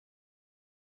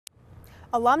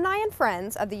Alumni and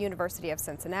friends of the University of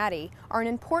Cincinnati are an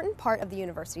important part of the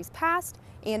university's past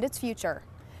and its future.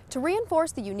 To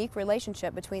reinforce the unique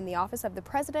relationship between the Office of the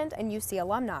President and UC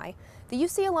alumni, the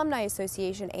UC Alumni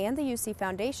Association and the UC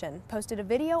Foundation posted a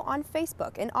video on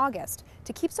Facebook in August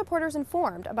to keep supporters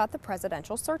informed about the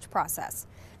presidential search process.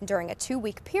 During a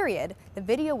 2-week period, the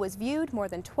video was viewed more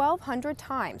than 1,200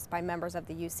 times by members of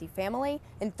the UC family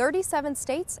in 37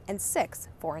 states and 6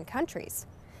 foreign countries.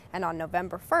 And on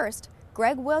November 1st,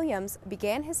 Greg Williams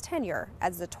began his tenure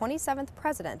as the 27th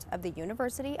president of the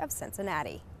University of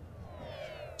Cincinnati.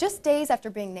 Just days after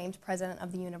being named president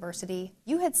of the university,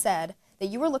 you had said that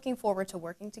you were looking forward to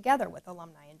working together with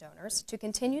alumni and donors to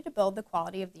continue to build the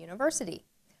quality of the university.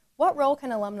 What role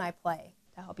can alumni play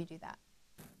to help you do that?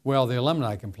 Well, the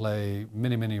alumni can play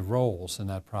many, many roles in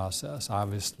that process.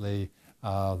 Obviously,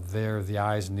 they're the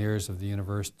eyes and ears of the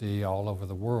university all over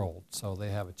the world, so they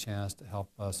have a chance to help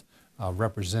us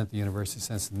represent the University of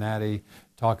Cincinnati,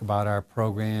 talk about our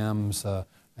programs,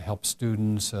 help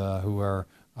students who are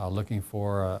looking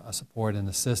for support and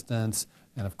assistance,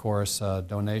 and of course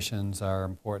donations are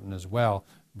important as well,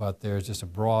 but there's just a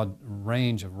broad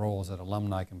range of roles that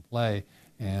alumni can play,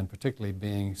 and particularly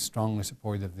being strongly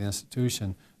supportive of the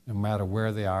institution no matter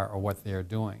where they are or what they are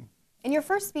doing. In your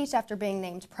first speech after being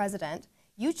named president,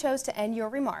 you chose to end your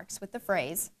remarks with the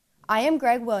phrase, "I am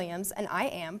Greg Williams and I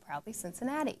am proudly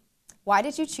Cincinnati." Why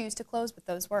did you choose to close with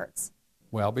those words?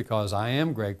 Well, because I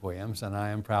am Greg Williams and I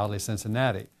am proudly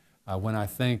Cincinnati. When I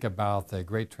think about the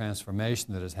great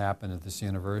transformation that has happened at this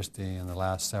university in the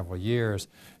last several years,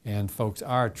 and folks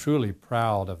are truly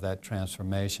proud of that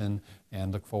transformation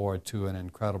and look forward to an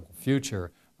incredible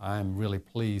future, I'm really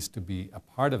pleased to be a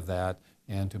part of that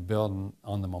and to build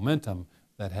on the momentum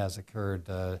that has occurred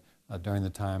during the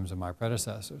times of my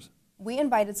predecessors. We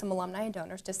invited some alumni and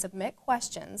donors to submit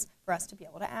questions for us to be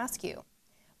able to ask you.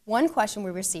 One question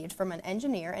we received from an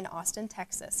engineer in Austin,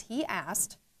 Texas. He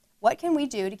asked, "What can we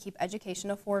do to keep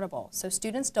education affordable so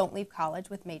students don't leave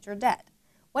college with major debt?"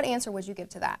 What answer would you give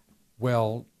to that?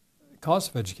 Well, the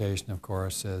cost of education, of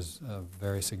course, is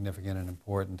very significant and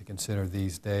important to consider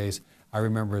these days. I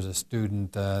remember as a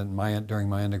student during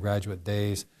my undergraduate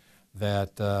days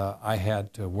that I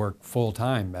had to work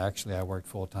full-time. Actually, I worked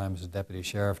full-time as a deputy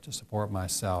sheriff to support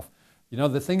myself. You know,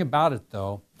 the thing about it,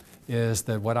 though, is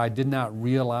that what I did not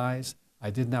realize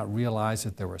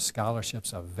that there were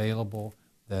scholarships available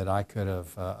that I could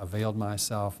have availed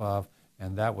myself of,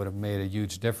 and that would have made a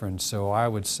huge difference. So I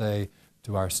would say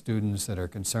to our students that are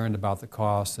concerned about the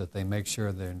cost that they make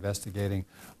sure they're investigating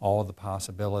all the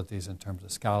possibilities in terms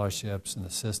of scholarships and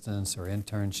assistance or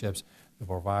internships to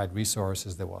provide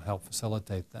resources that will help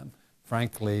facilitate them.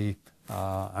 Frankly,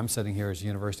 I'm sitting here as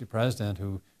university president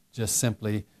who just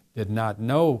simply did not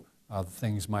know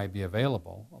things might be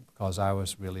available because I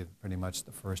was really pretty much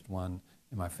the first one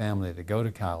in my family to go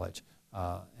to college.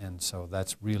 And so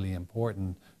that's really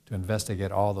important to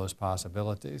investigate all those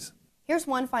possibilities. Here's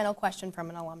one final question from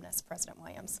an alumnus, President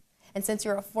Williams. And since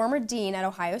you're a former dean at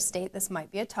Ohio State, this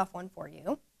might be a tough one for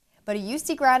you. But a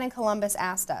UC grad in Columbus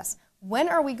asked us, when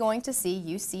are we going to see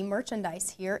UC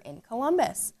merchandise here in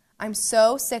Columbus? I'm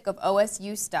so sick of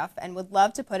OSU stuff and would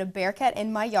love to put a Bearcat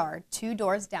in my yard 2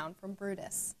 doors down from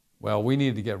Brutus. Well, we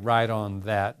need to get right on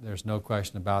that. There's no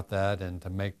question about that, and to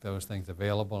make those things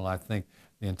available. And I think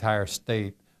the entire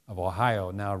state of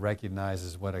Ohio now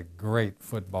recognizes what a great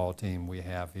football team we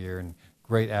have here and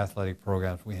great athletic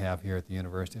programs we have here at the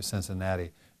University of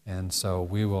Cincinnati. And so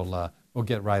we'll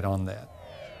get right on that.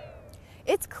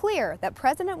 It's clear that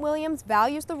President Williams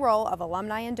values the role of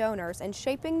alumni and donors in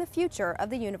shaping the future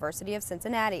of the University of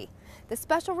Cincinnati. The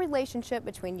special relationship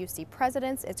between UC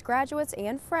presidents, its graduates,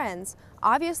 and friends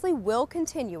obviously will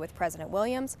continue with President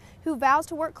Williams, who vows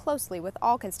to work closely with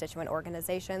all constituent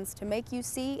organizations to make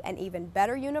UC an even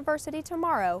better university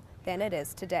tomorrow than it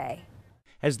is today.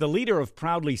 As the leader of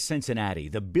Proudly Cincinnati,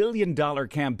 the billion-dollar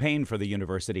campaign for the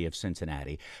University of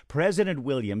Cincinnati, President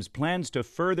Williams plans to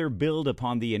further build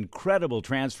upon the incredible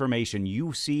transformation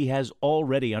UC has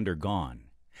already undergone.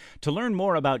 To learn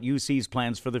more about UC's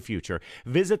plans for the future,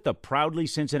 visit the Proudly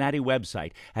Cincinnati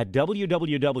website at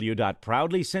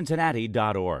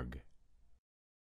www.proudlycincinnati.org.